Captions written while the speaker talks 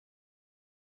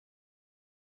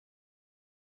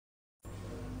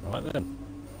Right then.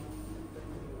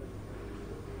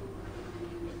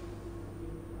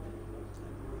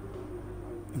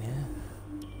 Yeah.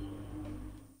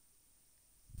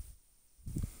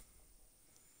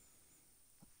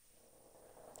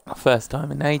 First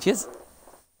time in ages.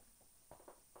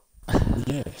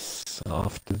 Yes,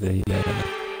 after the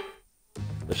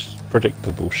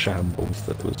predictable shambles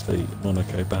that was the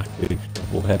Monaco Baku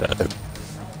double header.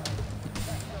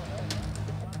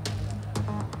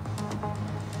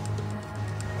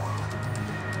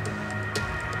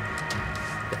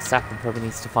 Verstappen probably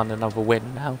needs to find another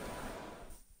win now.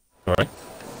 Sorry?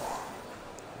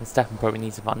 Verstappen probably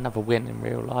needs to find another win in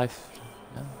real life.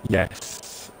 No?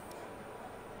 Yes.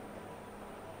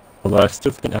 Although I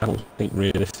still think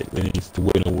realistically needs to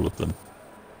win all of them.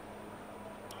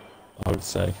 I would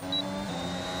say.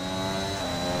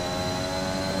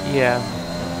 Yeah.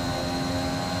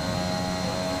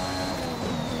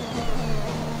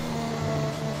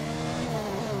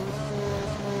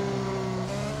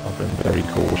 I've been very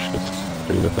cautious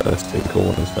through the first two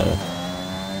corners there.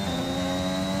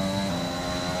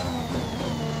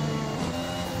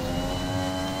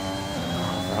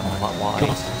 Running quite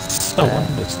wide. So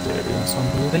understeering, it's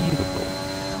unbelievable.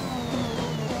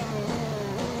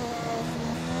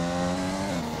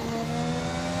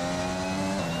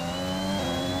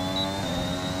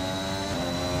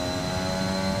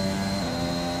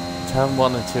 Turn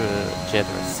 1 and 2 of Jeddah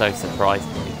are so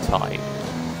surprisingly tight.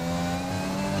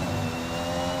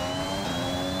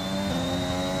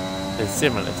 They're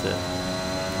similar to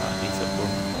these are.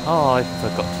 Oh, I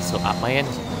forgot to sort out my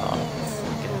engine parts.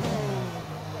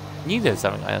 Okay. Knew there was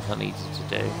something else I needed to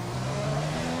do.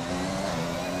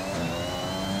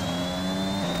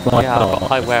 Yeah, I've got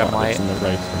high wear on my. In the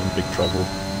race, I'm in big trouble.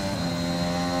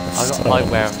 I got high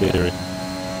wear on my.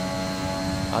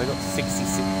 I got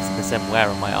 66% wear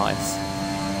on my ice.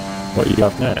 What you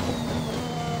have now?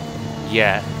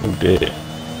 Yeah. Oh dear.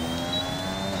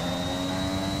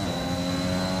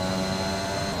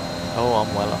 Oh,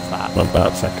 I'm well off that. I'm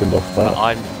about second off that.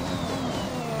 I'm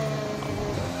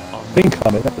I think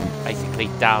I'm 11th. basically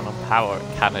down on power in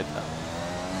Canada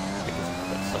because I've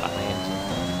got to sort out my engine,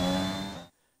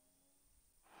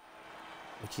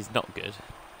 which is not good.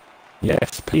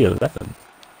 Yes, P11.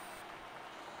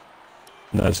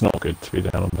 No, it's not good to be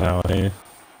down on power here.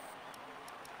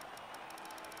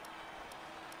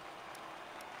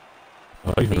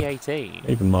 Oh, P18.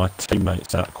 Even my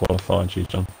teammates out-qualified you,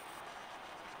 John.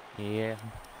 Yeah.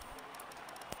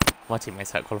 My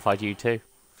teammates out-qualified you too.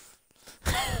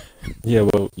 Yeah,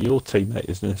 well, your teammate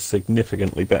is in a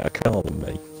significantly better car than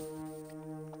me.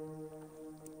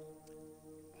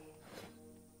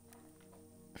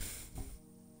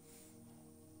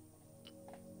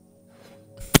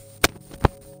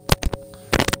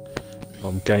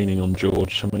 I'm gaining on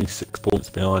George. I'm only 6 points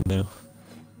behind now.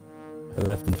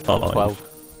 11-5. 12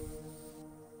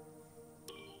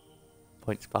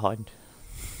 points behind.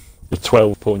 You're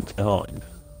 12 points behind.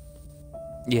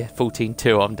 Yeah,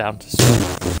 14-2. I'm down to.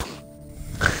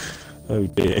 Oh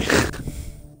dear.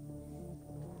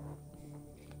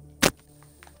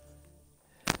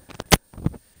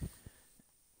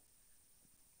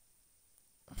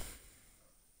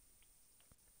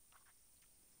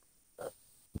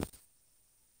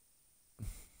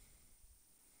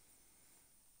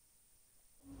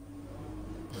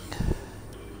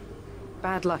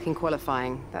 Bad luck in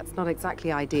qualifying. That's not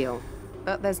exactly ideal.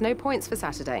 But there's no points for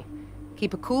Saturday.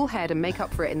 Keep a cool head and make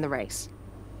up for it in the race.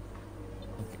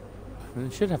 We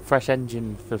should have fresh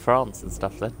engine for France and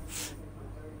stuff then.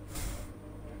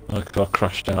 I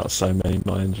crashed out so many,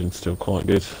 my engine's still quite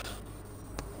good.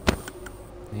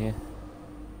 Yeah.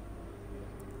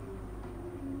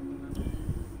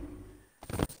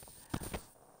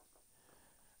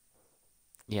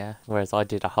 Yeah, whereas I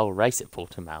did a whole race at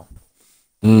Portimao.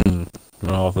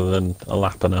 Rather than a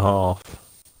lap and a half.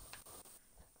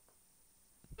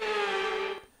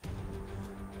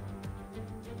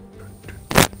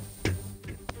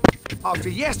 After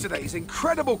yesterday's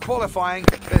incredible qualifying,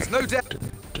 there's no doubt.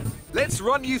 Let's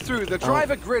run you through the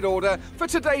driver grid order for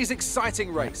today's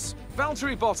exciting race.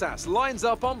 Valtteri Bottas lines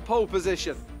up on pole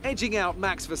position, edging out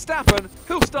Max Verstappen,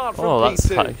 who'll start from that's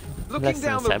P2. tight. Looking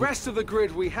down the rest of the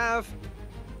grid, we have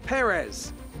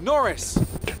Perez, Norris,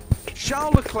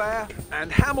 Charles Leclerc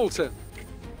and Hamilton,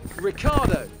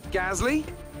 Ricciardo, Gasly,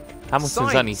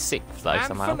 Hamilton's Sainz, only 6th though and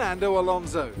somehow. Fernando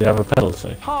Alonso. You have a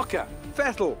penalty. Parker,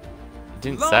 Vettel,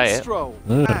 Didn't Lance say it. Stroll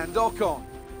and Ocon,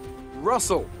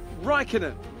 Russell,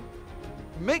 Raikkonen,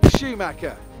 Mick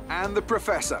Schumacher and the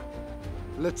Professor,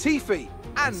 Latifi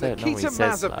and Said it, no one Nikita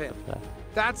says that Mazepin. up there.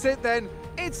 That's it then.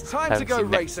 It's time to go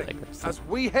Penalty next racing leg, so- as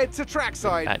we head to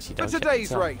trackside Actually, for don't check today's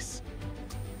this out. race.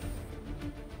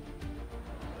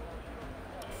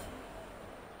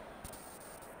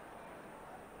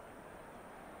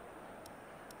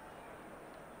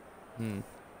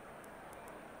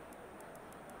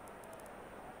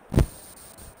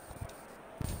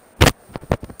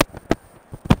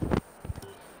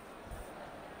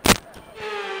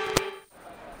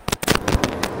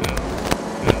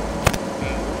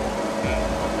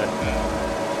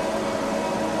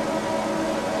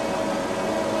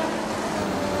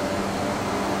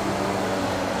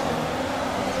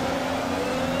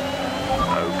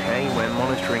 Okay, we're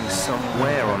monitoring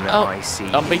somewhere on the Oh, ICE.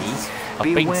 I've been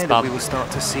Be aware that we spun. will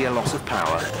start to see a loss of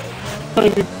power.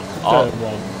 Oh. Turn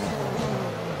one.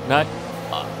 No,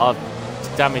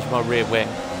 I've damaged my rear wing.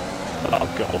 Oh,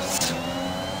 God.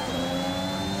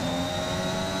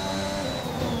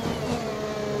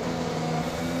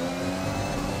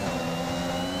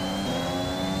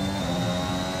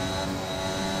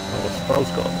 Oh, Stroll's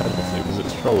got a penalty. Was it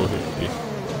Stroll who hit you?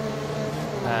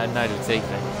 No, Latifi.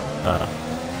 Ah.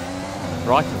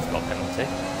 Brighton's got a penalty.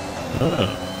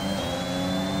 Ah.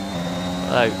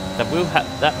 Oh,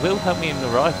 that will help me in the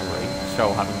rivalry.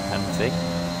 Stroll having a penalty.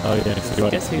 Oh, yeah, so you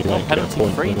won't, Guess who's you got won't get a penalty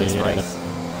point free with this the, race?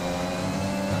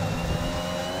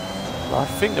 Well, I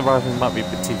think the rivalry might be a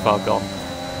bit too far gone.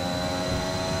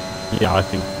 Yeah, I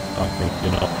think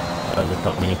you're not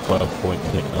overcoming a 12-point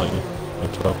hit, are you? A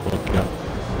 12-point gap.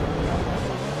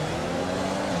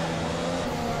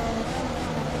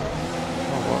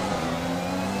 Oh, what?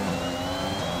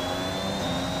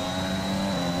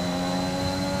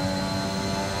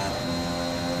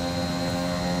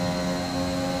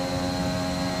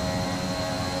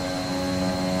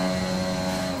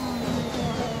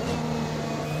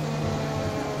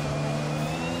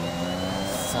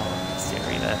 Someone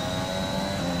Siri there.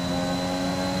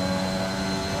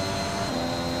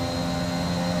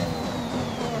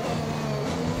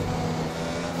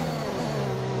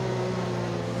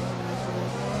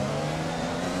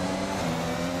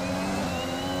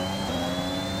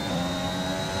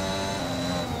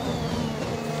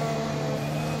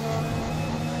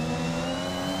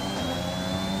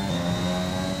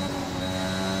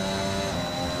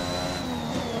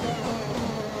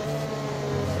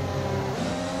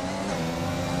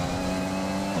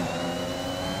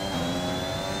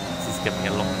 This is going to be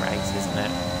a long race, isn't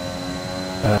it?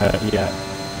 Yeah.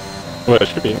 Well, it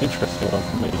should be an interesting one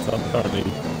for me. So I'm currently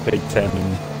Big Ten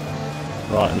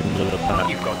and right in the middle of the pack.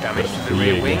 You've got damage But to for the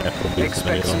rear you, wing. yeah, probably it's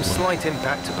gonna be Expect a some long one. slight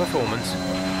impact to performance.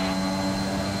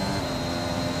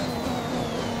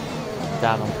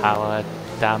 Down on power,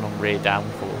 down on rear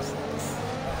downforce.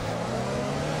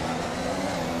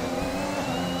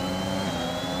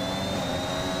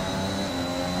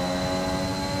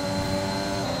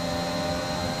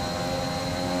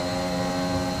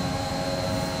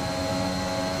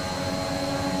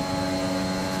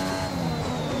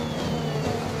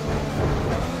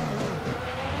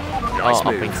 Nice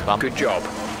I've been move. spun. Good job.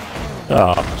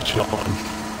 Ah, John.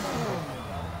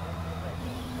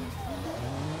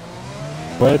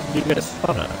 Where did you get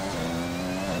spun at?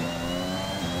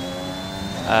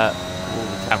 All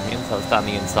the champions, I was down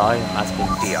the inside, and that's been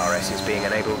DRS is being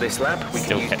enabled this lap. We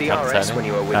Still can use kept on DRS turning. when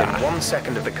you are within Ah. 1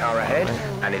 second of the car ahead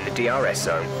and in the DRS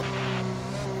zone.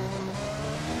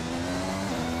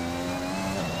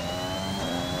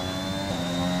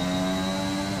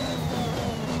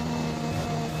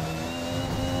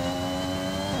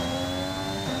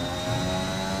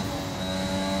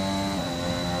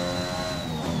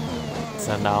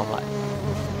 so now I'm like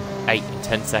 8 and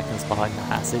 10 seconds behind the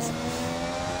Hasses.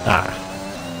 Ah.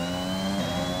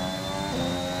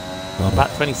 I'm about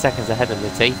 20 seconds ahead of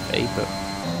Latifi, but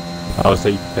Oh, so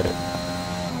you pit.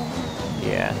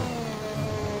 yeah.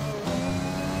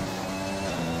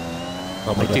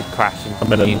 I'm I in did a- crash into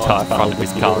I'm in the a entire nice front battle of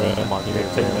his with car. your, into my your rear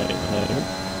wheel. teammate at the moment.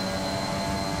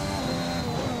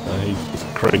 He's just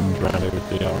cringed around here with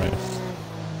DRS.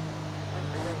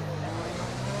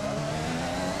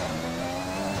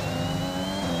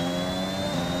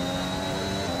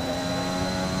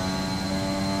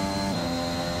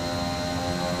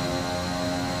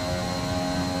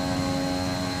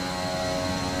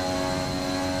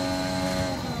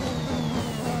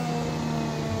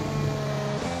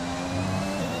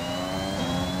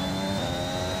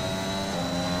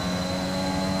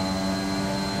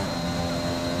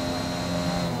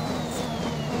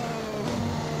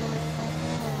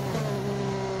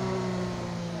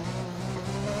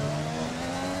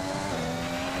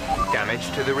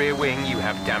 Damage to the rear wing. You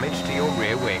have damage to your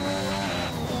rear wing.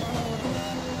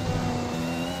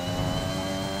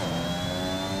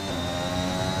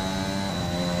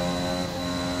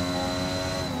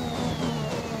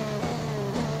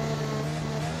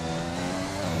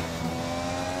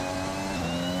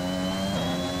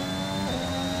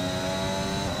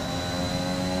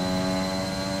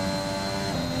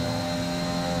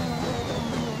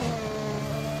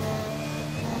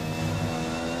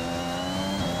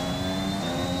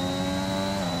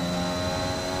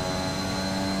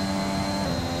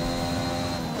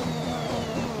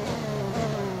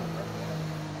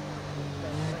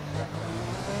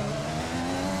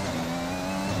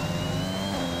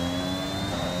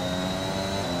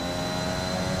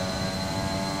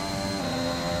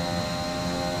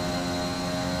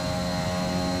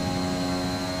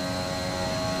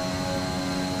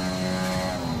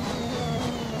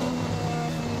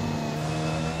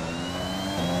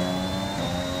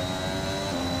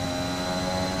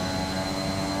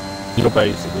 You're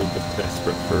basically just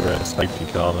desperate for a safety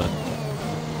car then.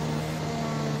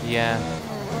 Yeah.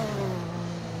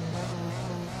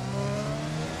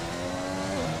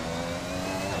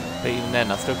 But even then,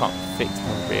 I still can't fix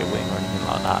my rear wing or anything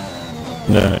like that.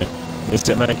 No. Is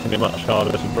it making it much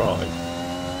harder to drive?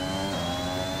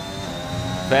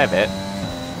 Fair bit.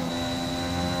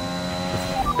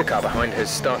 The car behind has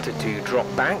started to drop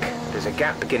back. There's a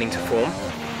gap beginning to form.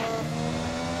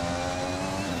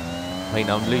 I mean,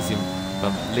 I'm losing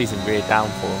rear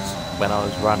downforce when I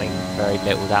was running very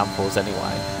little downforce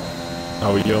anyway.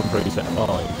 Oh, you're on preset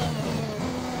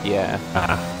 5? Yeah.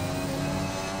 Ah.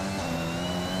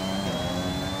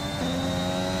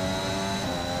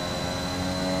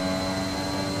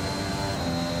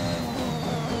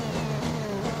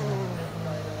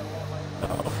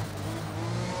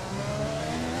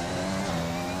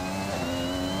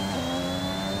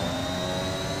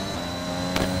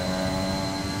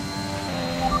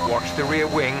 Watch the rear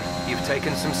wing. You've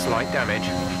taken some slight damage.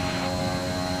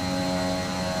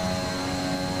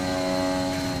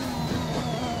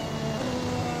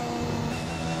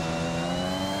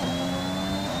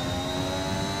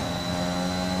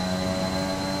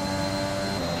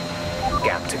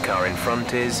 Gap to car in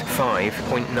front is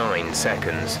 5.9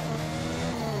 seconds.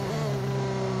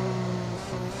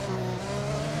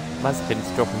 Mazepin's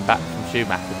dropping back from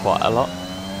Schumacher quite a lot.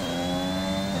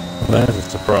 There's a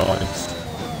surprise.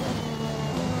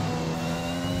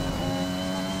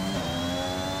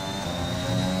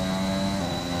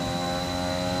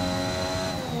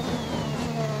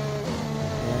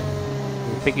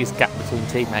 The biggest gap between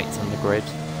teammates on the grid.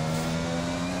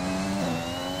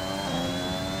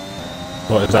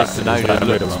 What is that? Tsunoda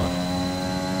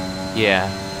looks- Yeah.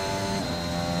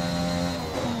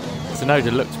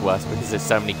 Tsunoda looks worse because there's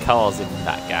so many cars in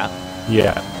that gap.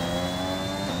 Yeah.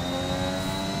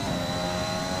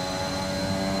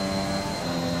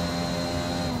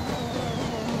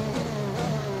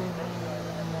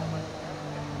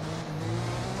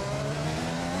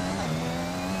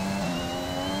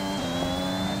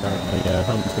 Apparently,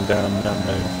 hunting down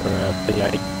Nando for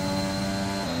P8.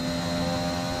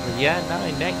 Yeah,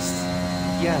 no, next.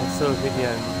 Yeah, I saw a video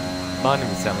reminding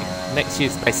me something. Next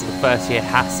year's basically the first year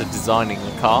Haas are designing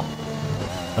the car.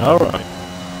 Alright.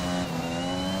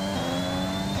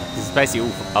 This is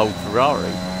basically all old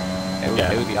Ferrari. All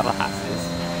the other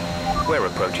Haas's. We're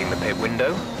approaching the pit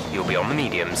window. You'll be on the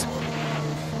mediums.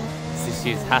 This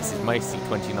year's Haas is mostly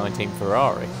 2019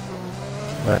 Ferrari.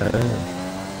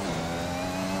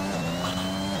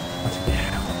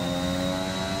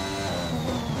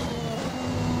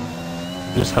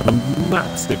 Just had a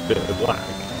massive bit of lag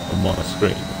on my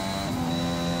screen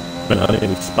when I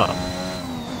nearly spun.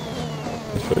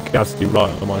 It's put Gasly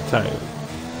right on my tail,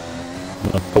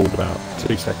 and I pulled about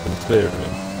 2 seconds clear of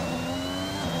him.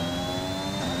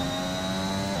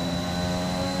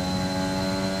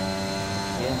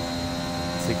 Yeah.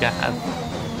 So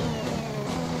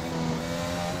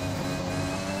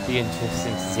be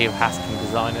interesting to see if Haas can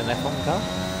design an F1 car.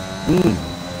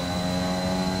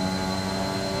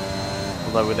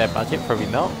 Although with their budget, probably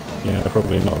not. Yeah,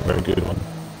 probably not a very good one.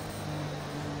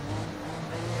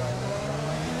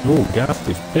 Oh,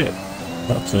 Gasly's pit.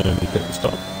 That's an early pit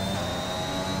stop.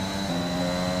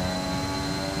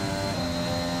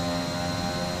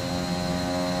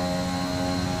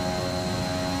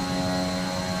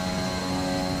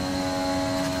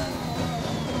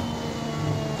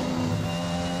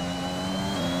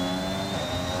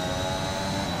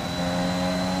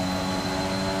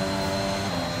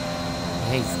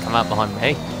 He's come up behind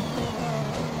me.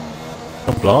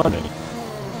 Oh, blimey.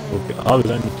 Okay, I was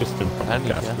only just in front of Only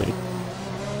Gasly.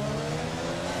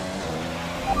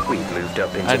 We've moved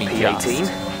up into Only P18.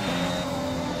 just.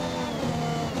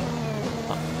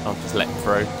 I'll just let him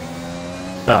through.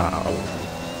 Oh.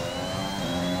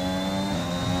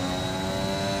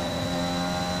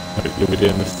 Hope you'll be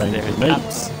doing the same There to is me.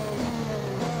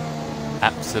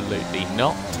 absolutely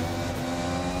not.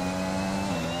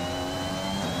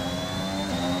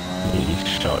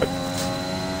 Shot.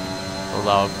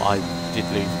 Although I did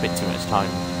lose a bit too much time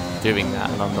doing that,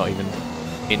 and I'm not even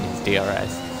in his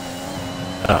DRS.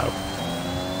 Oh.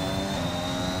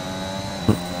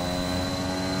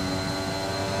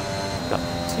 Got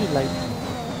too late.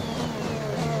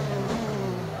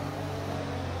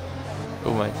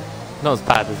 Almost. Not as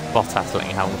bad as Bottas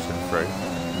letting Hamilton through.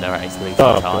 No race losing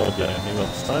Oh, time. God, yeah, he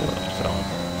lost so much time.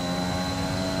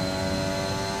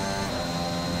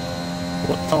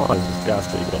 What tyres has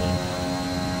Gasly got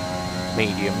on?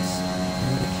 Mediums.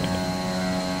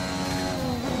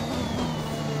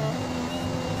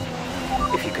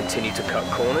 If you continue to cut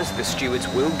corners, the stewards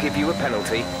will give you a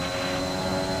penalty.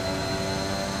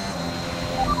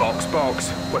 Box,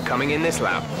 box. We're coming in this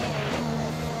lap.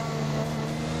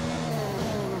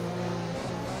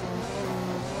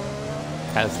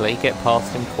 Gasly, get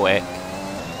past him quick.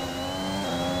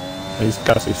 He's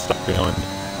Gasly's stuck behind.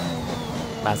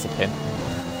 Mazepin.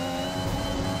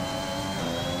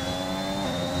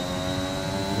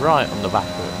 Right on the back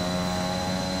of him.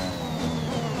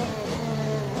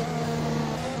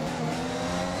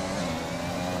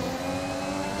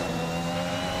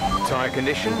 Tyre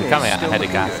condition He's is coming out still ahead of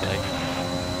looking Gasly.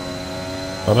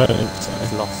 I don't think so.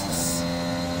 He's lost.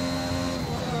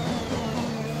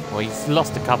 Well, he's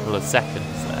lost a couple of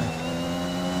seconds there.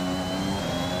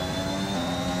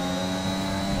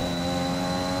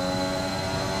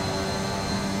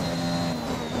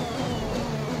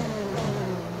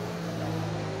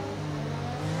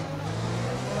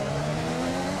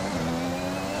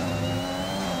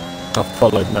 I've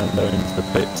followed Mando into the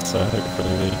pits, so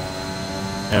hopefully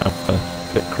the Alpha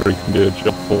pit crew can do a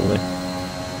job for me.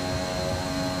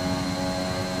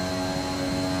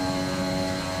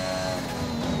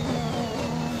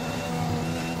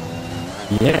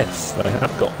 Yes, they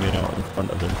have got me out in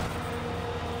front of them.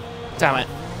 Damn it.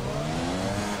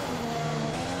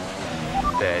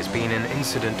 There's been an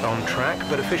incident on track,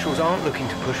 but officials aren't looking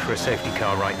to push for a safety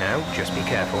car right now. Just be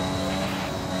careful.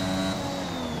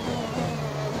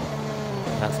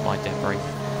 That's my debris.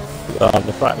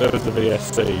 The fact there was a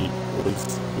VSC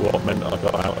was what meant I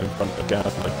got out in front of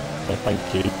Gasly, so thank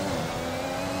you.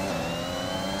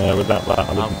 Without that,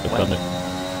 I wouldn't have done it.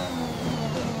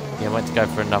 Yeah, I went to go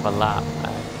for another lap and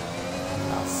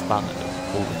I spun at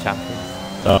all the champions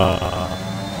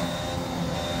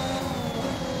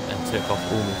and took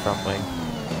off all my front wing.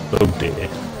 Oh dear.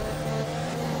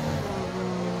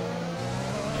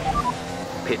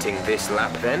 Pitting this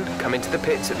lap then. Come into the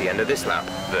pits at the end of this lap.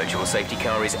 Virtual safety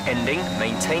car is ending.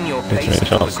 Maintain your Gives me pace a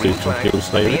until chance the to do green some flag. fuel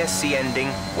saving. VSC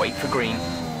ending. Wait for green.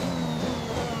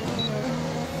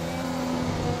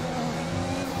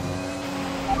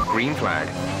 Green flag.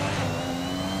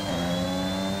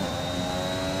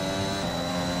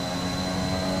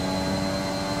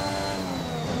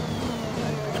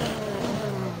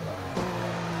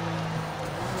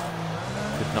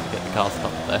 Could not get the car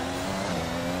stopped there.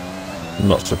 I'm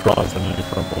not surprised on any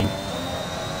front wing.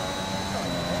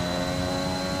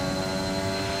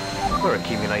 We're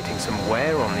accumulating some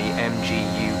wear on the MG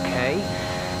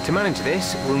UK. To manage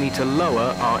this, we'll need to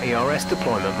lower our ERS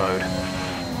deployment mode.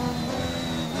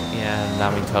 Yeah, and now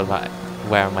I'm being told about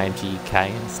where am I in GK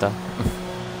and stuff.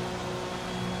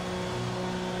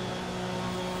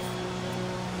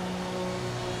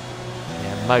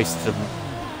 Yeah, most of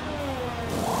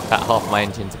them, about half my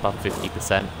engine's above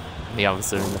 50%, and the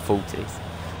others are in the 40s.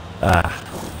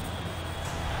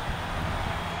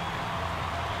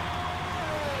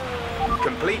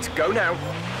 Complete, go now.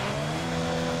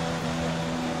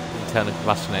 Internal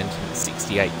combustion engine at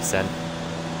 68%,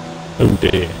 Oh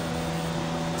dear.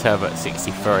 turbo at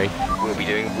 63. We'll be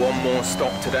doing one more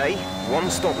stop today. One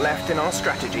stop left in our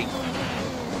strategy.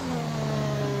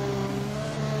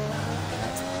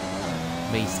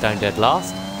 Me stone dead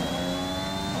last.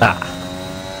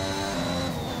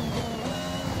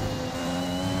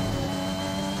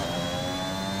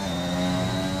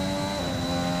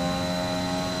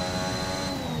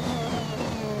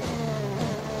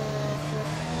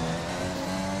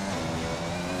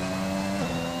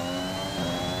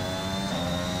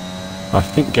 I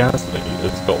think Gasly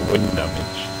has got wind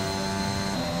damage.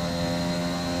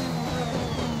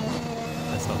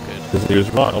 That's not good. Because he was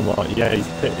right on like, yeah, he's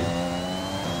pitting.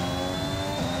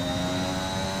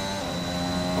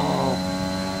 Oh,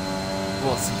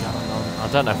 what's he going on? I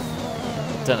don't know.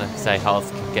 If say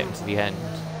Haas can get him to the end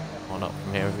or not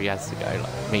from here if he has to go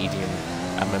like medium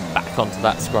and then back onto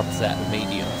that scrub set of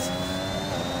mediums.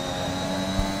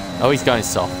 Oh, he's going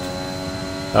soft.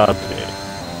 Oh dear.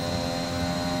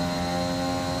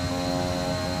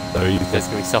 So he's There's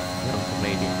going to be soft onto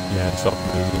medium. yeah, soft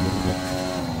medium, isn't it?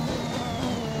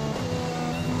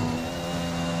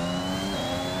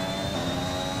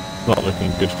 Not looking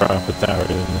good for AlphaTauri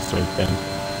this weekend.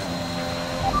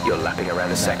 You're lapping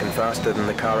around a second faster than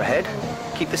the car ahead.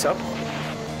 Keep this up.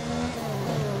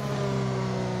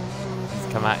 He's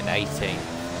come out in 18. He's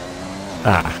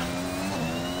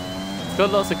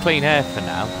got lots of clean air for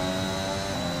now.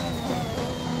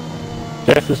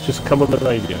 Jeff has just come on the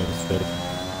radio instead.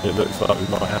 It looks like we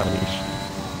might have an issue.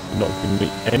 Not giving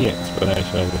me any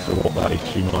explanation as to what that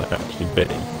issue might actually be.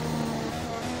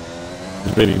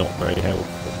 It's really not very helpful.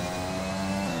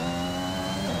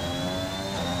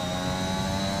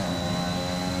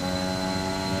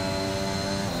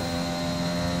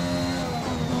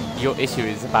 Your issue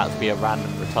is about to be a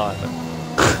random retirement.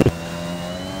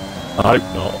 I hope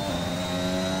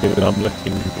not. Given I'm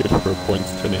looking good for a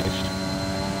points finish.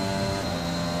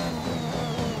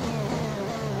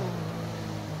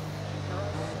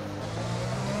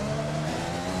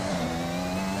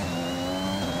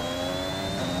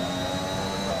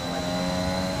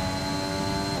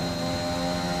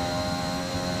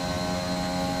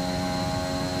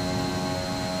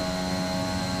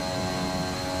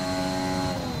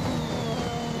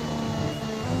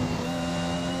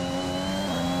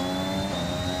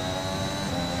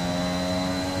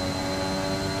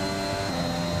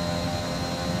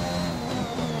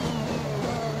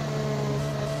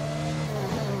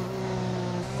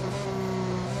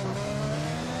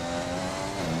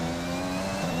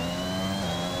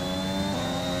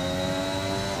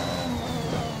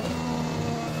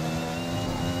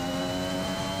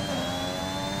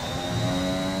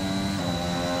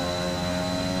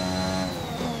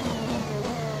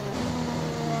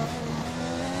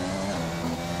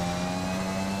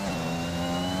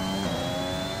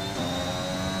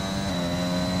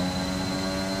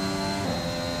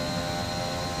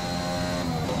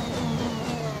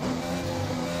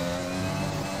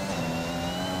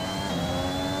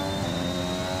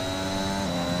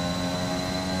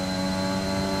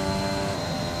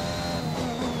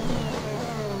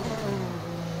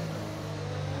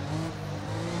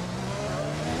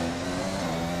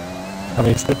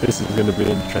 Having said this is going to be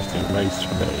an interesting race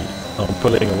for me. I'm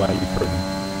pulling away from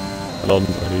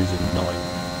Alonso, who's in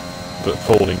 9th, but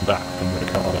falling back from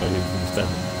Ricciardo, who's in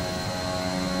 7th.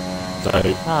 So,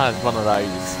 it's one of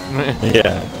those.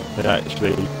 yeah, it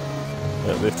actually,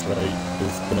 at this rate,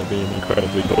 is going to be an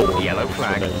incredibly boring Yellow race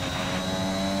flag. for me.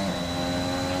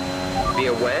 Be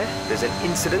aware, there's an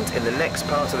incident in the next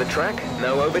part of the track.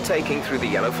 No overtaking through the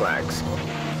yellow flags.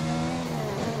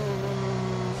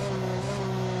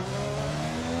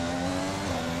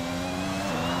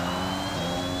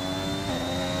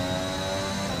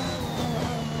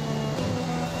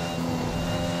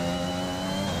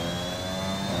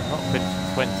 Not finished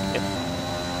 20th.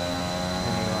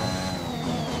 Anyway.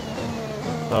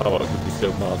 Oh, I could be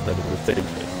still miles ahead of the team.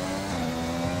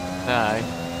 No,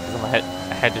 because I'm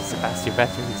ahead of Sebastian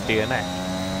Vettel, who's DNF.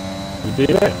 You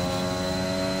do that?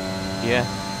 Yeah.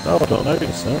 Oh, I don't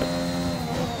notice that.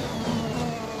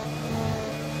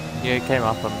 Yeah, he came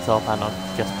up on the top and I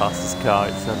just passed his car.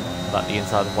 It's on like the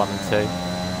inside of 1 and 2.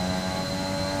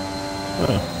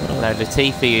 Oh, No,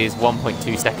 Latifi is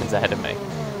 1.2 seconds ahead of me.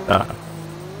 ah.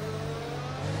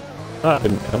 That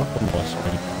didn't come up on my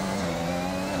screen.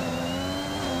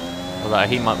 Although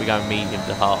he might be going medium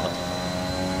to hard.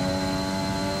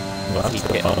 Well, He that's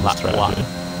the hit on fun lap strategy. 1.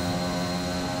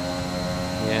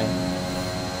 Yeah.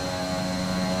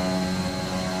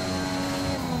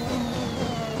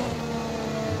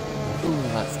 Ooh,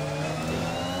 that's...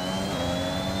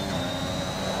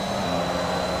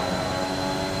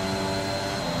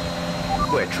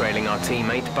 We're trailing our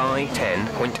teammate by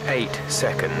 10.8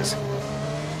 seconds.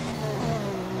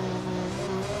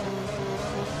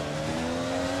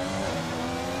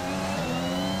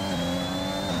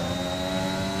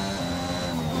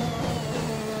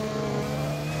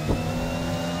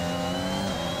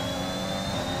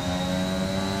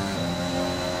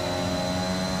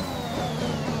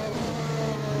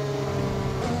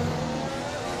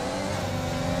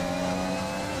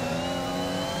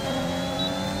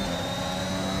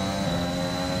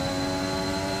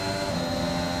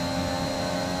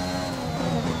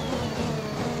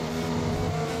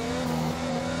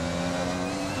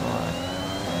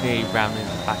 He ran in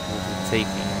the back of the Latifi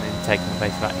and then taking the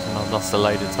base of action. I lost a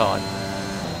load of time.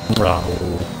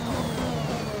 Oh.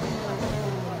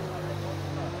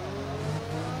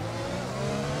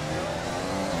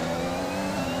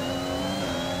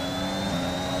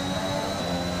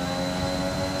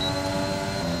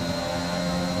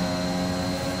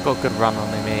 Got a good run on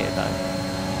him here though.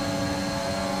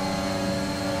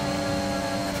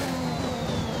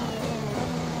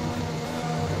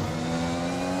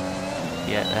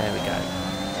 Yeah, there we go.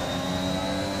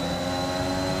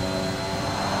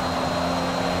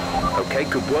 Okay,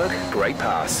 good work. Great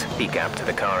pass. The gap to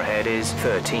the car ahead is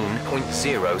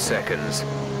 13.0 seconds.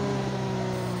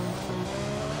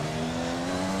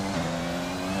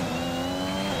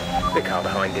 The car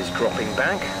behind is dropping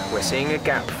back. We're seeing a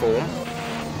gap form.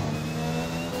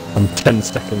 I'm 10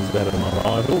 seconds ahead of my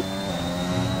rival.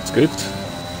 It's good.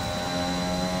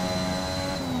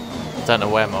 Don't know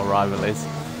where my rival is.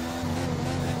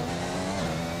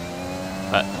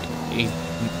 But he's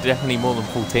definitely more than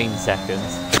 14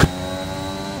 seconds.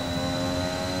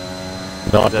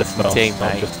 No, That's my teammate.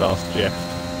 I just asked Jeff.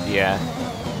 Yeah.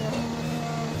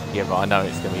 Yeah, but I know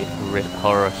it's going to be a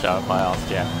horror show if I ask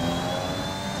Jeff.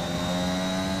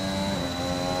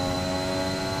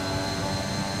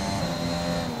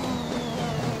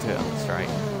 straight.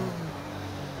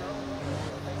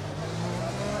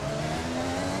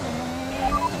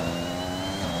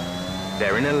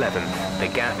 They're in 11th. The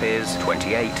gap is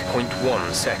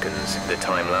 28.1 seconds. The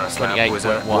time last lap was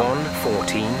at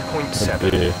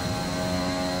 1:14.7. dear.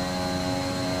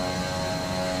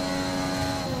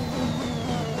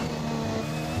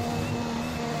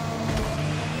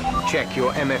 Check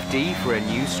your MFD for a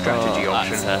new strategy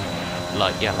option. That's a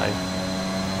light yellow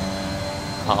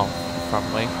half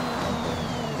front wing.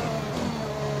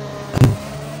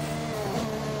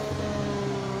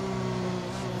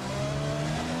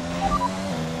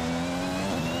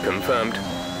 Confirmed.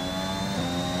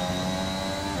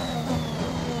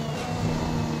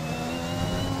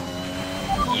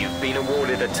 You've been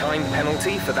awarded a time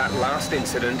penalty for that last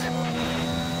incident.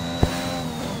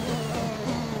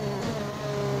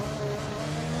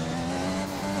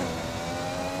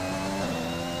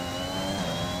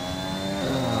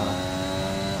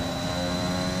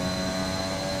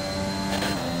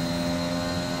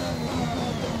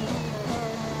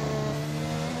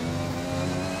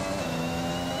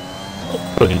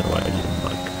 Pulling away, you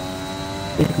mug.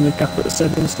 Leaving the gap at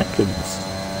 7 seconds.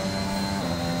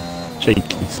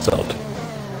 Cheeky sod.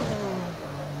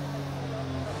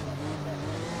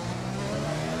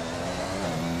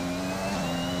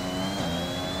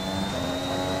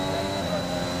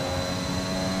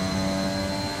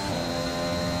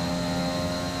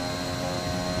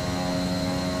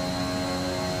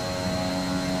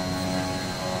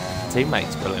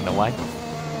 Teammates pulling away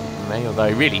from me, although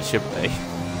he really should be.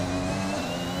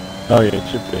 Oh yeah, it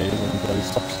should be, isn't it? Bloody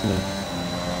stops me.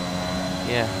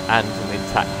 Yeah, and an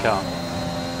intact car.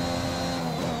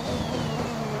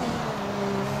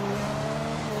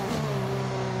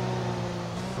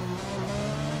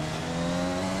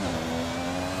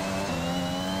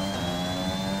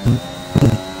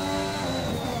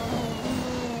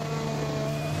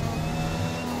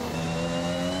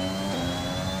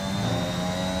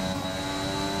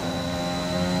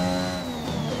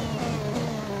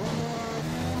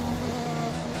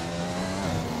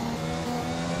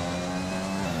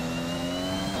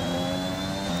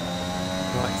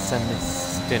 Right, send this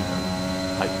stint and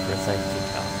hope for a safety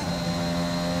car.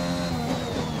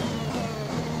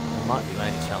 There might be no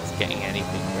chance of getting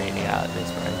anything really out of this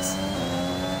race.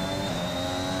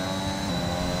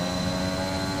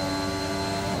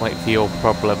 Wait for your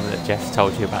problem that Jeff's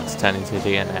told you about to turn into a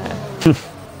DNF.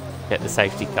 Get the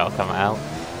safety car come out.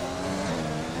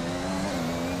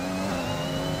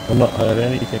 I've not heard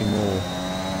anything more.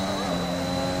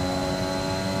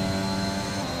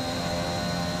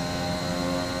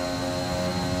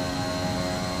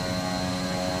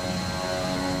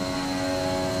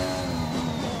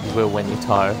 You will when your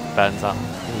tyre burns up,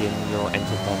 and your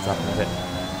engine burns up a bit.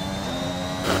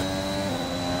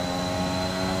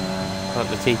 Got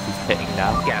Latifi's pitting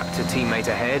now. Gap to teammate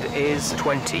ahead is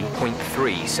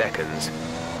 20.3 seconds.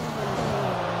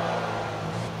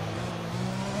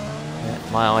 Yeah,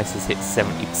 my ice has hit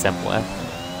 70% wear.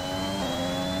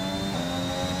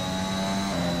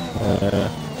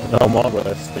 No, my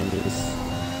worst thing is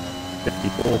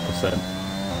 54%.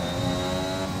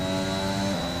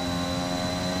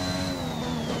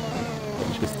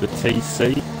 Which is the TC.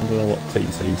 I don't know what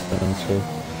TC stands for.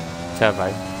 Turbo.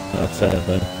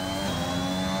 Turbo.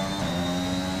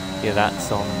 Yeah,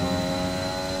 that's on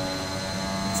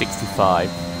 65.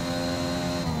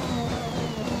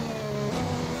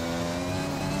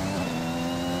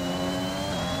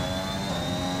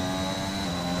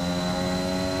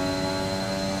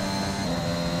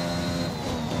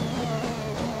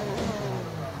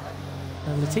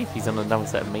 And Latifi's on another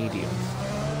set of mediums.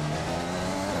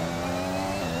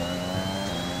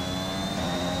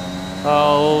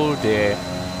 Oh dear.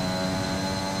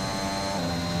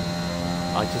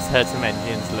 I just heard some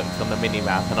engines looked on the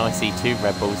mini-map and I see 2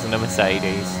 Red Bulls and a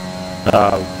Mercedes.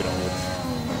 Oh god.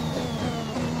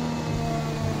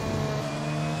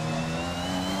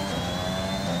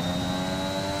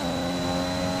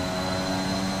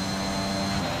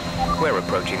 We're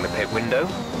approaching the pit window.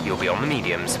 You'll be on the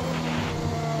mediums.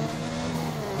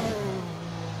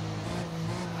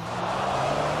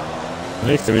 The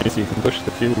next thing is you can push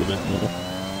the fuel a bit more.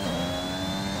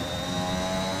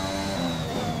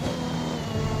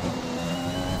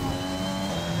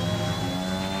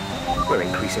 We're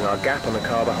increasing our gap on the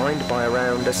car behind by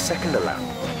around a second a lap.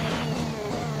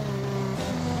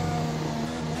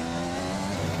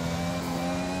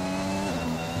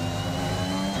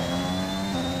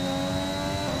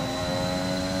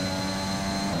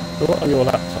 So what are your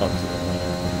lap times at the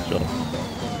moment, John?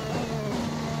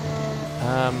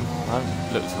 I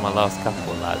haven't looked at my last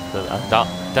couple of lads, but I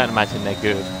don't imagine they're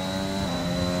good.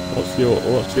 What's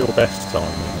your best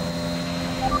time?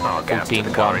 Our gap to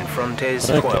the car in front is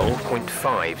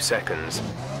 12.5 seconds.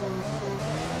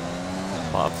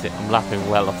 Well, I'm lapping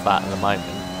well off that at the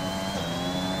moment.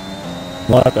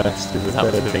 My best is a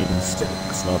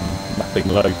 13.6. I'm lapping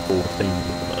low 14 at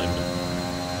the moment.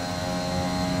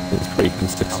 It's pretty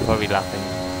consistent. I'm probably lapping.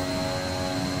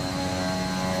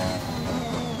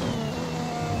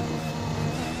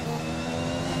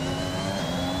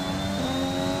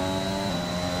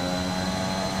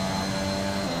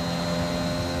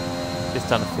 Just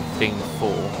done a 15.4.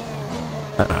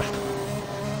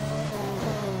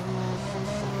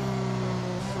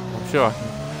 I'm sure I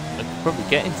could probably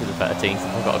get into the 13s if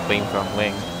I've got a clean front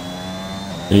wing.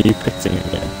 Are you pitting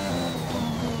again?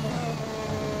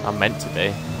 I'm meant to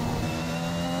be.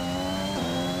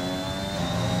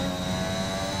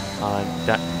 I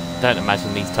don't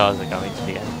imagine these tyres are going to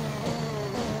the end.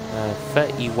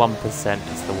 31%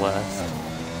 is the worst.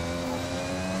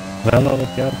 How long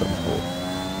have you had them for?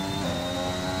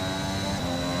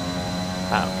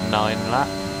 About 9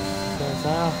 laps, I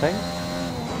think.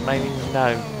 Maybe, no,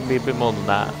 maybe a bit more than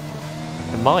that.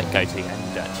 It might go to the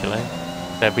end, actually.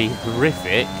 That'd be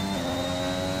horrific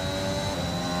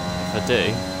if I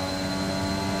do.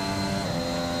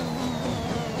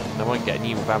 I won't get a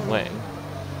new van wing.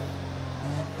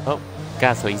 Oh,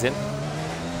 Gasly's in.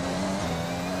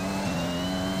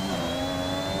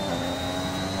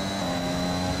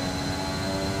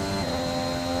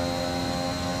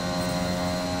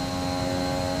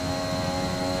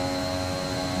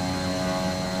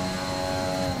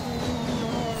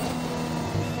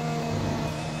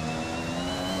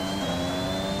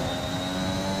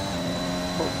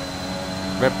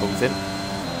 Red Bull's in.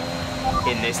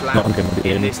 In this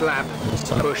lap,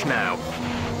 push now.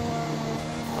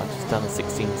 I've just done a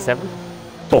 16.7.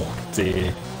 Oh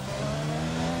dear.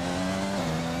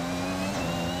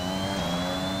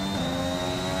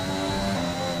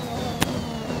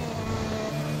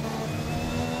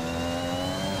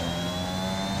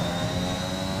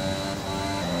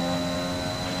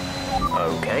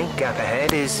 Okay, gap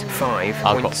ahead is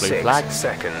 5.6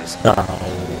 seconds. Oh.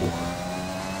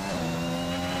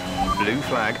 Blue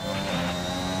flag.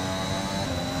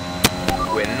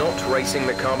 We're not racing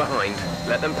the car behind.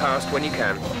 Let them past when you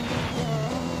can.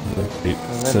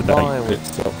 It's a pit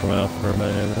stop from Alfa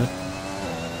Romeo there.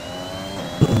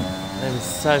 They were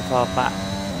so far back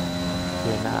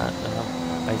doing that, and I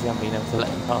basically haven't been able to let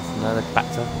them pass, and now they're back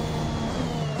to.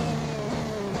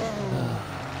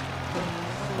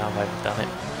 Now I've overdone it.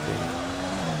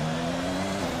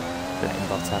 Letting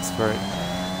Bottas through.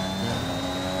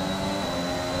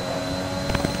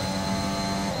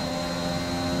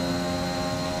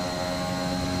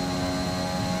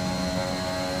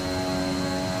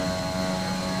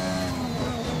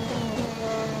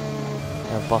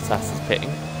 Bottas is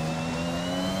pitting.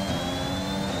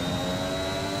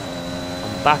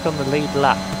 I'm back on the lead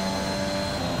lap.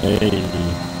 Hey.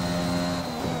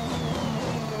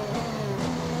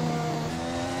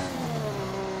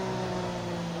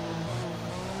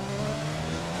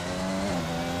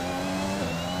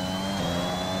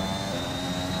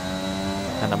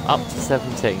 And I'm up to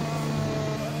 17.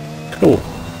 Cool.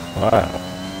 Wow.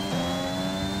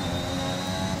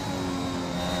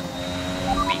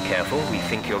 Careful, we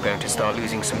think you're going to start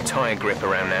losing some tyre grip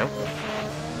around now.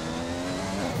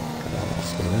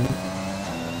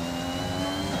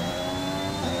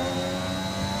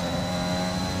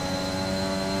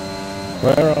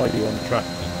 Where are you on track?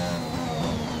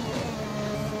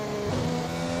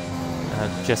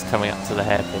 Just coming up to the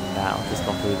hairpin now, just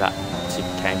gone through that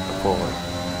chicane before.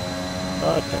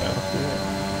 Okay, I'll see it.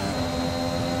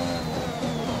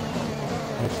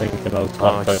 I was thinking I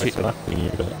was lapping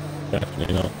you, but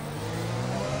definitely not.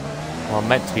 Well, I'm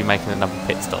meant to be making another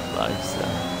pit stop though, so.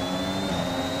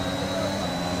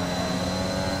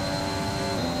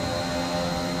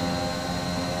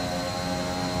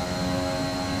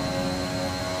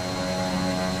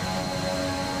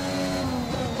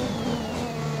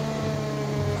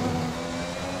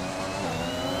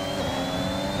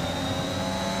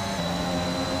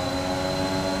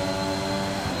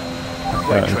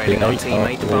 We're trailing our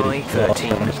teammate by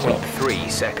 13.3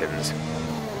 seconds.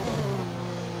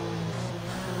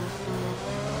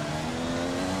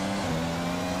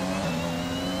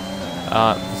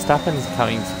 Verstappen's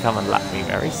going to come and lap me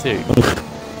very soon.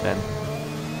 Then.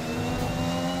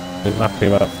 He's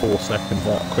lapping about 4 seconds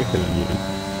out quicker than you.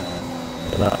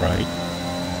 At that rate.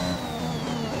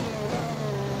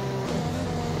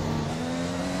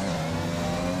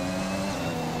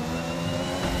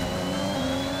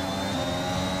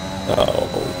 Oh,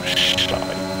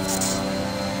 shite.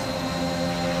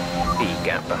 The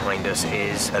gap behind us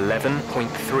is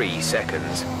 11.3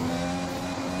 seconds.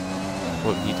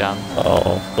 What have you done?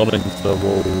 Oh, I've gone into the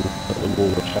wall at the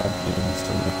Wall of Champions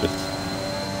and I've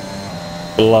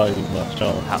just blown my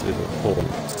chances at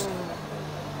points.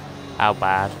 How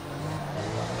bad?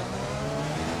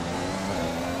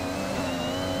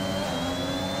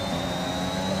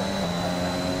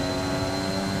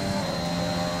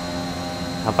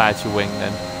 How bad's your wing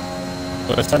then?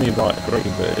 Well, it's only light green,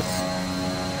 but it's,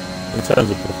 in terms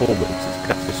of performance, it's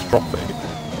catastrophic.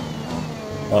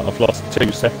 Like, I've lost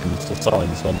 2 seconds to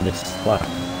signs on this lap.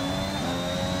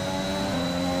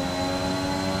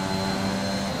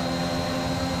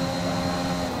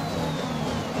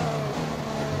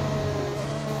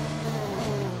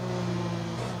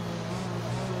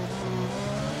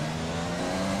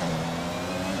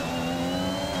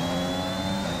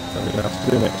 So I'm going to have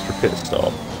to do an extra pit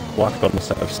stop, whack on a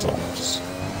set of softs,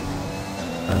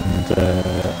 and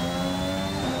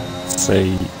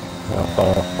see how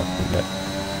far off I can get.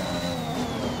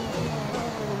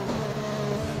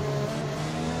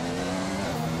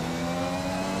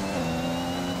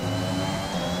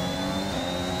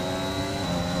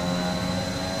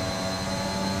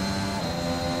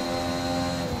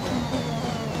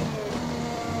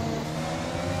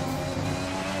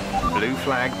 Blue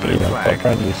flag, blue Yeah, I've flag. got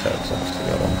brand new set of softs to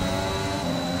go on.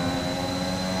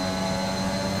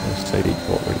 Let's see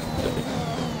what we can do.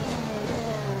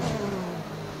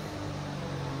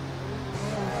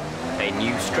 A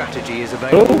new strategy is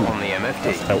available Ooh, on the MFD.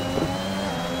 That's helpful.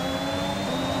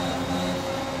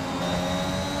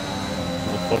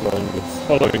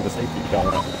 Following the safety car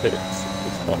out of the pits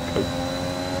is quite cool.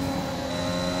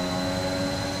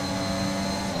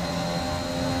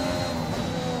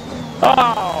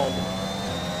 Oh!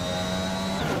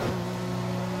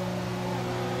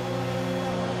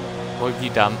 What have you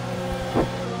done?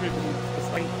 The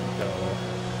safety car.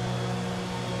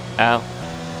 Oh,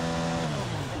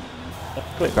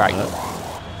 I've clicked Great. that.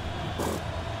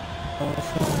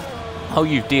 oh,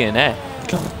 you've DNF.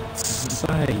 God's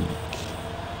sake.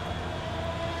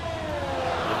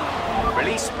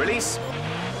 Release, release.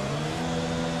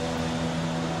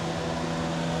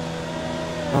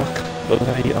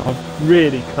 I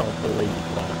really can't believe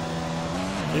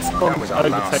that. This That car was our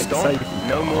last overtakes the stop. safety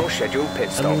No car, more scheduled pit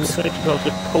and then the stops. safety car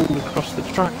just pulled across the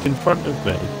track in front of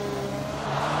me.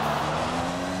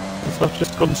 So I've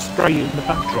just gone straight in the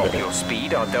back Drop of it. your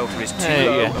speed, our delta is too Hey,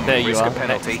 low yeah, and there we you risk are. a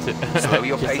penalty. Next to- Slow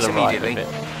your just pace to the right of immediately.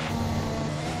 it.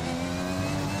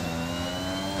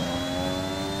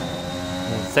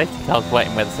 The safety car's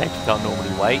waiting where the safety car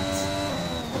normally waits.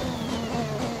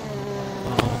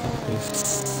 Oh, that is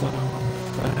so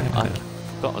unfair. I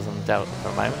forgot I was on the Delta for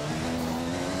a moment.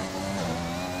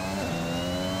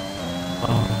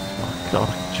 Oh my god,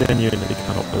 I genuinely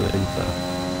cannot believe that.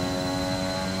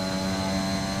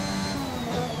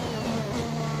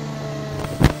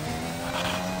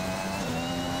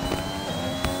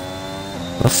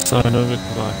 That's so annoying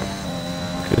because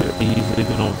I could have easily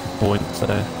been on for points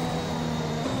there.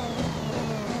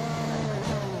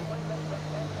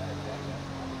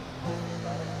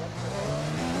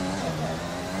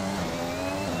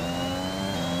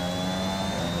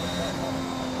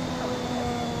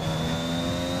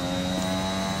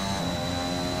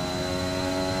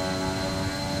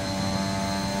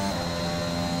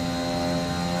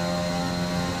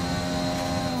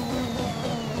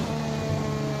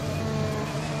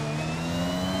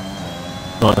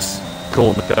 Nice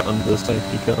corner cut under the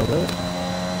safety car there.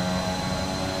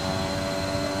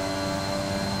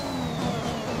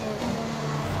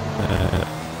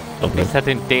 At least I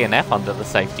didn't DNF under the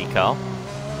safety car.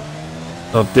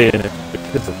 I'm doing it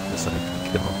because of the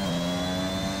safety car.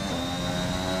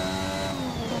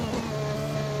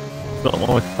 It's not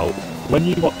my fault. When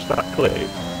you watch that clip,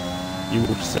 you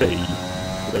will see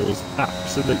there was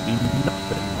absolutely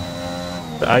nothing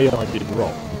that A, I did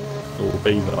wrong, or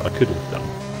B, that I could have done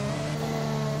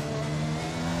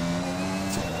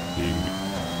to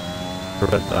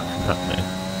prevent that from happening.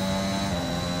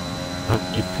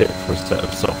 You pit for a set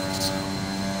of softs.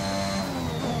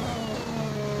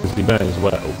 Because you may as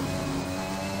well.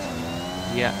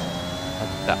 Yeah.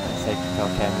 That safety car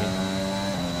came in.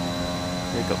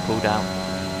 They got pulled out.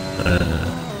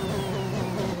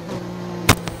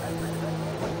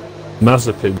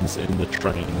 Mazepin's in the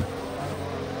train.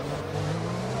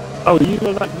 Oh, you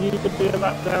could be a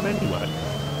lap down anyway.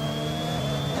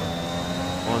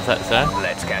 What was that, sir?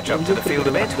 Let's catch up to the field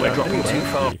a bit. We're dropping too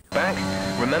far back.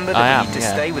 Remember I that am, we need to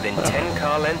yeah. stay within 10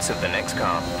 car lengths of the next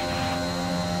car.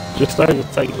 Just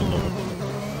overtake them all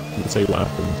and see what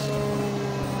happens.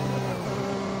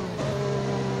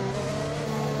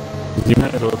 You may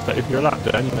as well take, if you're a lap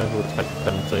down, you may as well take a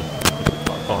penalty. It's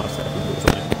like 5 seconds or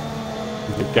something.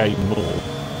 Because you gain more.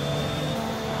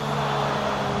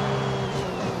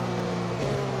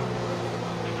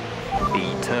 The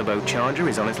turbocharger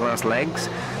is on its last legs.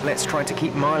 Let's try to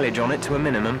keep mileage on it to a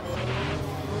minimum.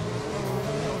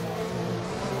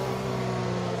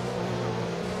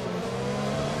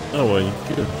 Oh well, you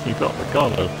got the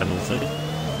Ricardo penalty.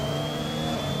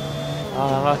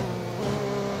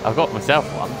 I've got myself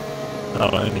one. Oh,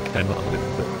 I only came up with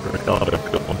the Ricardo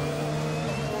got one.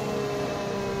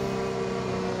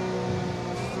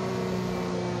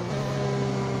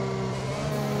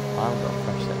 I haven't got a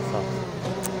fresh set of socks.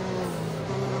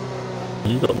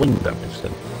 You got wing damage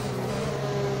then?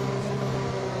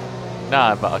 No,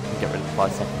 but I can get rid of the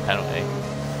 5-second penalty.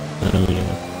 Oh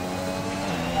yeah.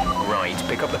 Right,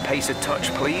 pick up the pace a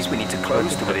touch, please. We need to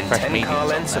close to within 10 car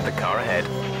lengths of the car ahead.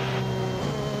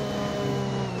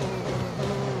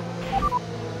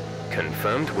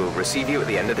 Confirmed. We'll receive you at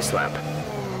the end of this lap.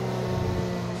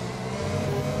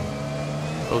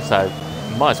 Also,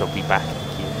 might as well be back in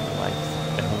the queue anyway.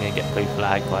 Then we're going to get blue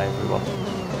flag by everyone.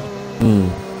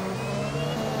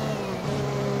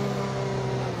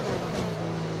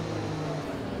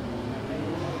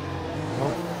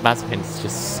 Well, Mazepin's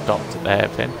just stopped at the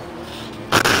hairpin.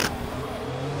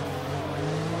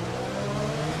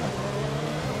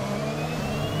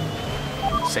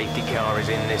 Safety car is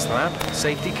in this lap.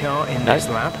 Safety car in this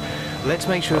lap. Let's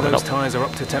make sure those tyres are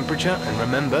up to temperature, and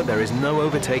remember, there is no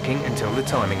overtaking until the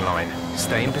timing line.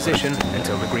 Stay in position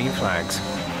until the green flags.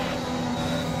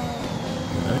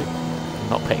 I'm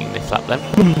not pitting this lap then.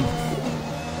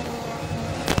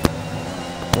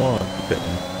 Why?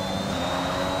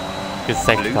 Because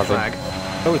safety Blue car's in. flag.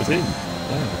 Oh, it's in.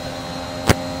 Yeah.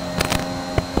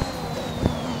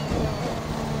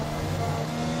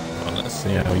 Well, let's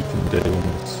see how you can do on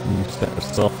this new set of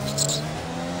softs.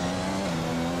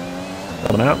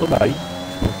 Coming out the way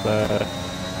with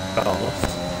Carlos.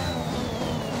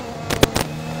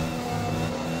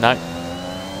 No.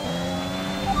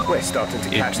 We're starting to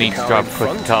catch the needs to car drive in a quick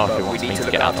front, car if it but we wants need me to to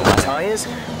look get out out for the the way. tyres.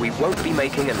 We won't be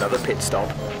making another pit stop.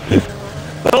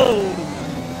 Oh!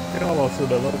 Carlos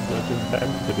and Alonso just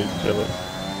bounced each other.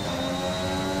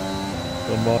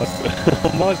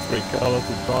 On my street, Carlos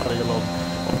is driving along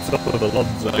on top of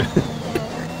Alonso.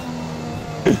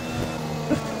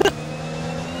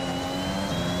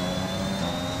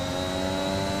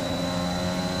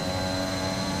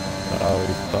 Oh,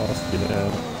 he's past you now.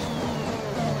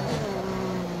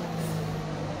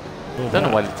 Don't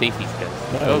know why Latifi's good.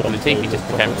 No, Latifi just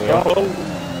became real. Oh,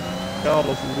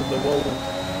 Carlos is in the wall.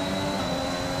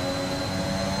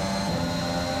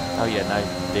 Oh yeah, no,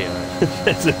 dear.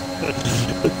 There's a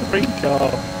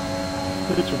 3-car,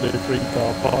 literally a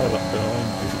 3-car pilot behind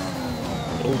you.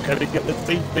 Oh, can he get the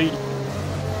TV?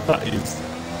 That is,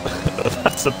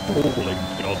 that's appalling,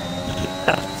 John.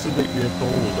 Absolutely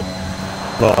appalling.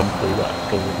 Run through that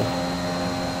corner.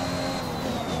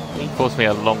 He forced me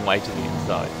a long way to the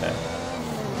inside there.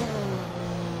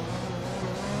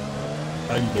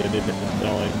 Only a minute and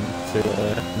 9 to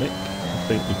Nick. I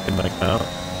think you can make that out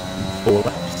in 4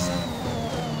 laps.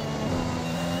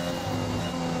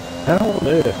 How on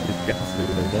earth is Gasly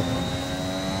in there?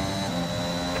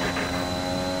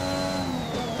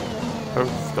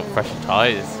 Probably just got fresher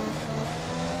tyres.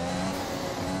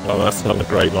 Oh, that's not a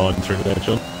great line through there,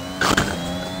 John.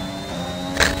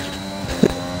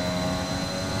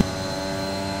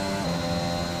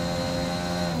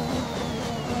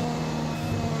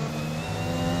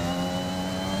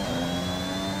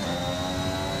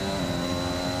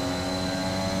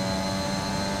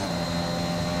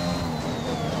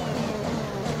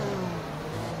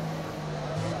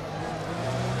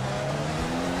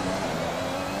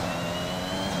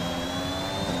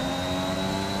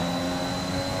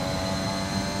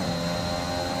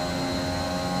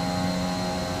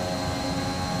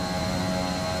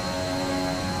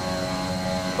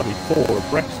 Probably 4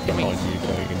 abreast behind you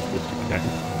going into this chicane.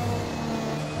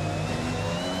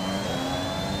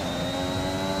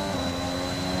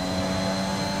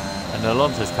 And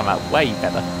Alonso's come out way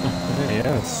better.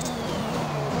 Yes.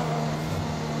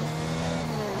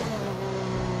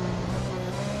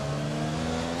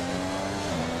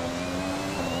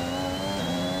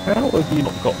 How have you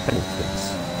not got penalties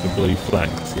for blue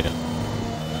flags yet?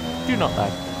 Do not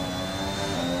know.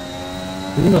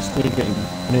 You must be getting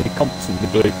near constantly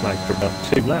blue flag for about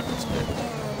 2 laps now.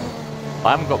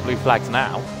 I haven't got blue flags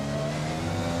now.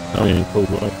 Oh yeah, you pulled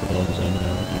away from Alonso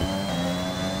now, haven't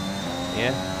you?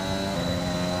 Yeah.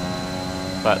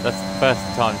 But that's the first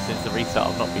time since the restart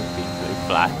I've not been blue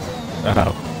flagged.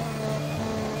 Oh.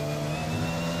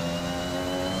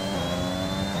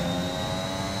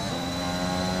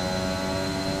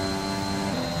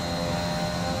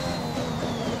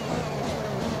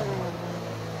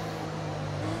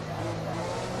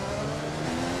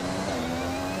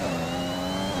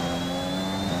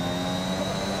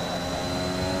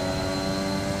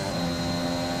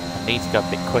 I need to go a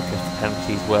bit quicker if the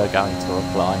penalties were going to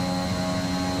apply.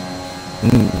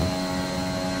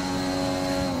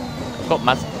 I've got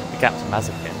the gap to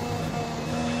Mazepin.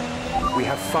 We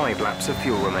have 5 laps of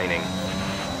fuel remaining.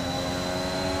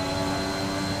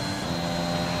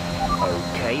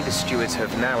 Okay, the stewards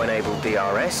have now enabled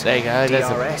DRS. There you go.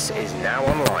 DRS is now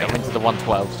online. I'm into the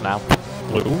 112s now.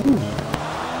 Ooh.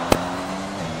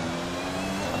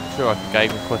 I'm sure I could go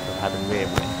even quicker if I had a rear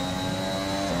wing.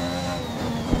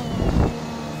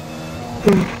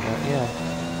 Yeah.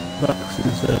 Max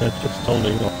is just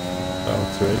holding off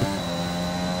Valtteri.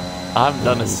 I haven't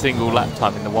done a single lap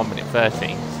time in the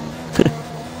 1:13s.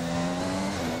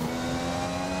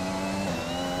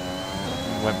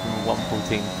 Went from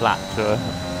 1:14 flat to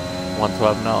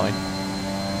 1:12.9.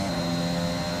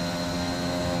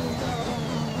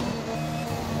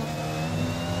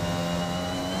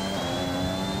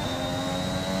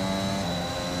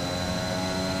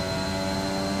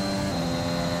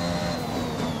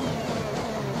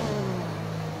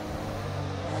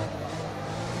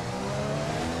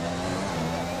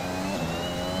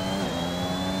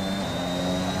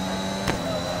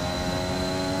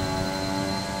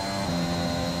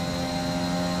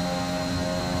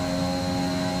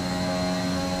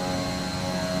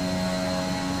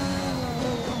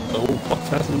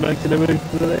 Hasn't making a move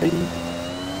for the lead.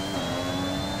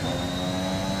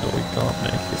 No, we can't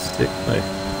make it stick, mate.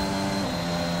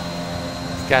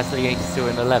 Gasly ain't still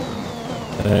in 11.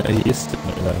 He is still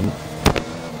in 11.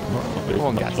 Come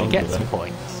on, Gasly, get some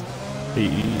points.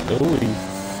 He's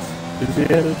he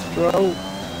ahead of Stroll.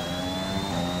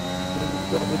 He's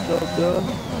got the job done.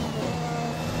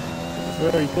 It's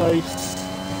very close.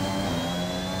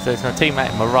 So it's my teammate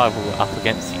and my rival up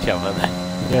against each other then.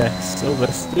 Yes, so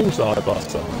they're still side by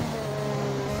side.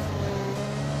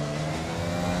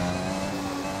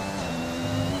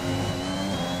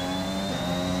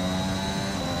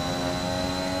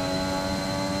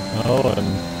 Oh, and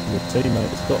your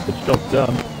teammate's got the job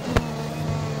done.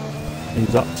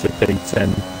 He's up to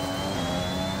P10.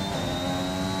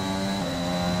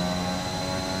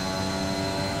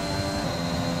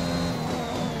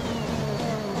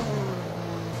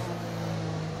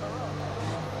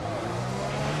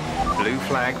 Blue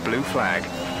flag, blue flag.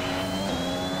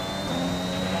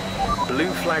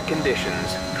 Blue flag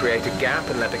conditions. Create a gap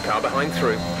and let the car behind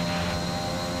through.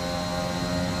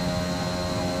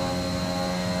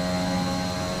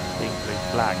 Being blue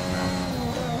flag now.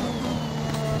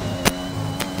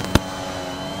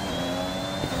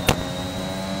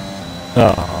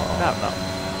 Oh. No.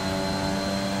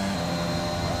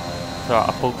 It's alright,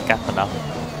 I pulled the gap enough.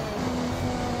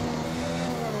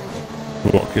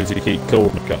 What, because you keep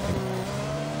corner cutting?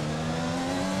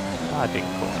 I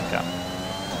didn't corner cut.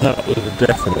 That was a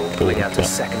definite Pulling corner out a cut.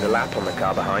 second a lap on the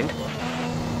car behind.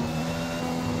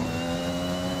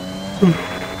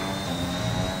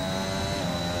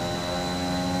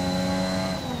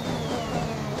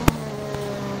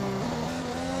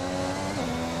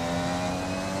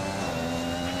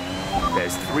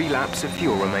 There's 3 laps of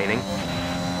fuel remaining.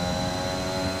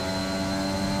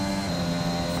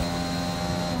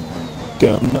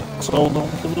 Go Max, hold on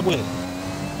for the win.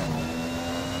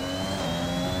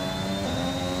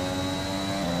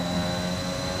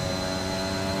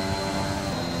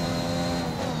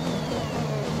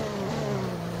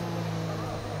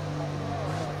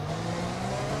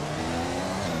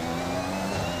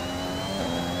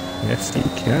 Yes, he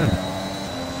can.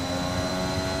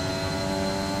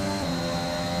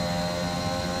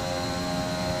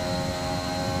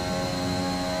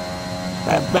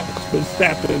 And Max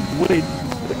Verstappen wins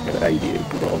the Canadian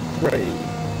Grand Prix.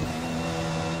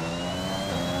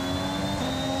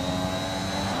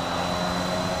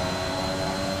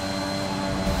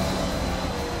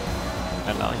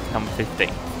 And I come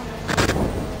 15th.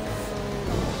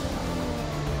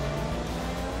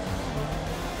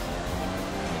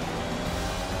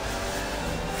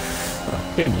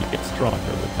 Can you get striker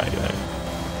of the day though?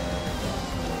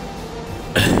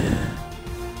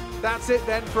 That's it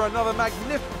then for another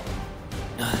magnificent...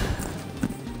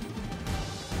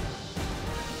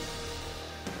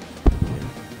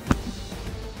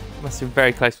 Must have been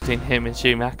very close between him and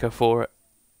Schumacher for it.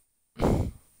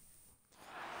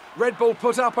 Red Bull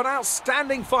put up an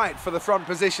outstanding fight for the front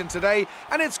position today,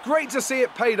 and it's great to see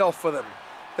it paid off for them.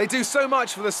 They do so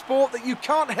much for the sport that you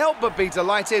can't help but be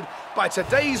delighted by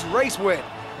today's race win.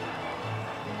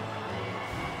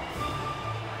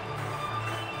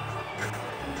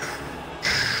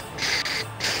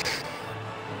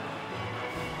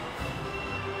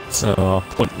 So our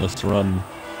pointless run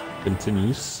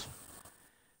continues.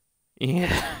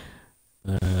 Yeah.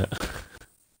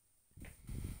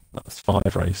 That's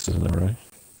 5 races in a row.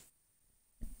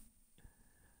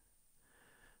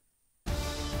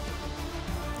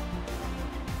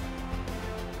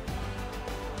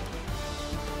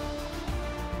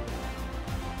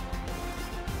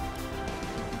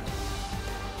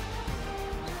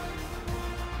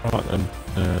 Right then,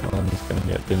 I'm just going to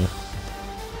get dinner.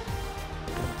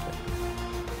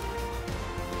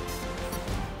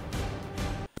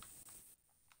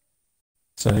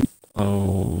 So, I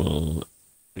will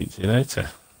speak to you later.